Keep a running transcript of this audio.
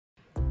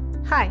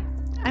Hi,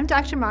 I'm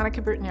Dr.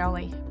 Monica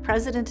Bertagnolli,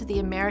 President of the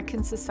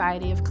American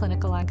Society of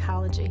Clinical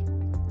Oncology.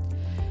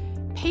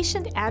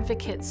 Patient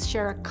advocates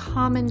share a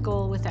common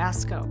goal with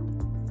ASCO,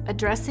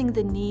 addressing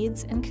the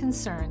needs and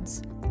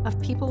concerns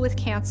of people with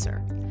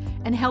cancer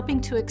and helping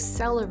to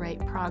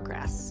accelerate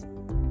progress.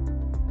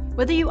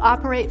 Whether you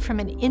operate from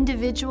an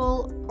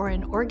individual or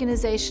an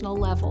organizational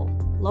level,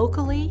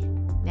 locally,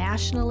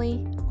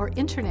 nationally, or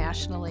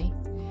internationally,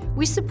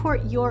 we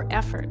support your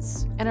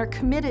efforts and are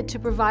committed to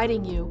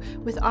providing you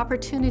with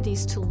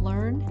opportunities to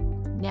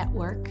learn,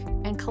 network,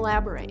 and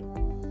collaborate.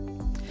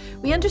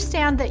 We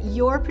understand that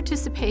your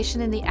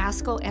participation in the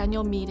ASCO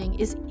annual meeting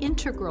is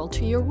integral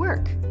to your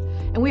work,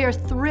 and we are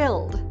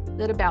thrilled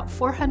that about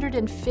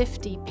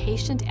 450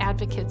 patient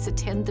advocates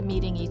attend the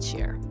meeting each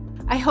year.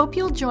 I hope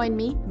you'll join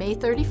me May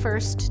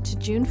 31st to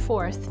June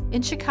 4th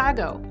in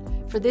Chicago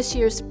for this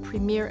year's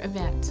premier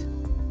event.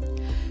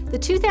 The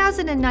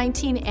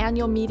 2019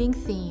 annual meeting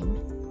theme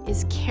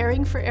is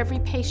Caring for Every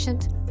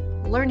Patient,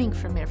 Learning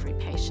from Every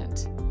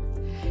Patient.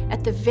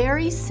 At the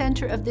very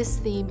center of this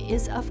theme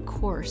is, of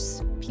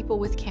course, people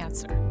with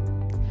cancer.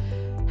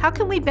 How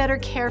can we better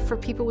care for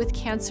people with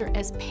cancer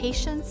as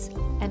patients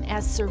and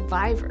as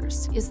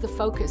survivors is the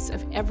focus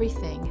of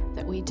everything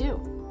that we do.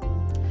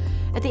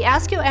 At the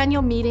ASCO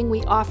annual meeting,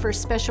 we offer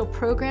special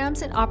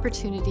programs and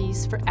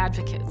opportunities for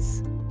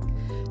advocates.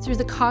 Through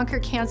the Conquer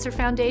Cancer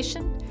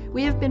Foundation,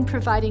 we have been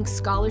providing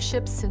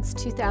scholarships since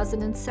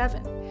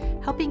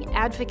 2007, helping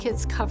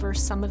advocates cover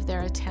some of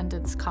their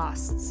attendance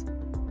costs.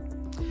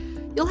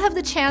 You'll have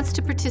the chance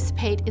to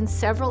participate in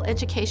several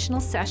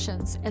educational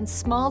sessions and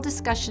small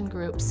discussion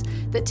groups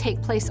that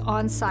take place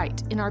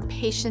on-site in our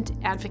Patient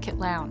Advocate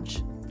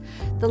Lounge.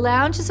 The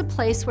lounge is a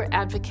place where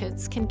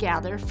advocates can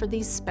gather for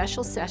these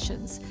special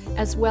sessions,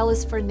 as well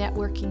as for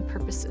networking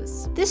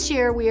purposes. This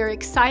year, we are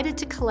excited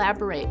to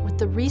collaborate with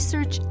the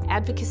Research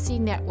Advocacy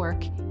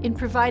Network in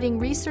providing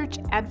research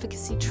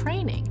advocacy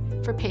training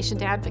for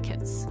patient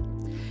advocates.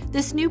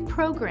 This new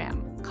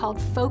program,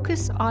 called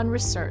Focus on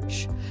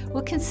Research,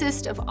 will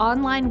consist of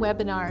online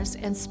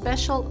webinars and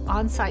special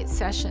on-site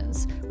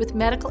sessions with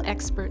medical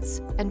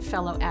experts and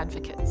fellow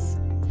advocates.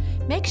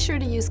 Make sure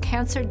to use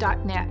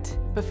Cancer.Net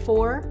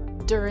before,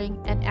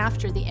 during, and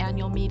after the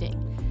annual meeting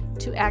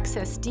to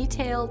access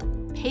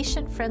detailed,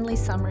 patient-friendly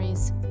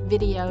summaries,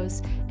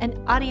 videos, and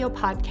audio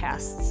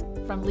podcasts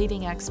from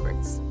leading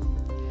experts.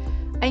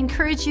 I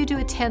encourage you to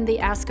attend the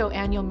ASCO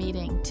annual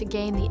meeting to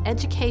gain the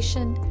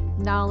education,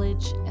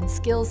 knowledge, and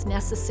skills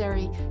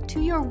necessary to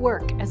your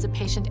work as a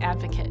patient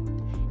advocate,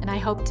 and I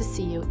hope to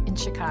see you in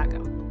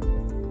Chicago.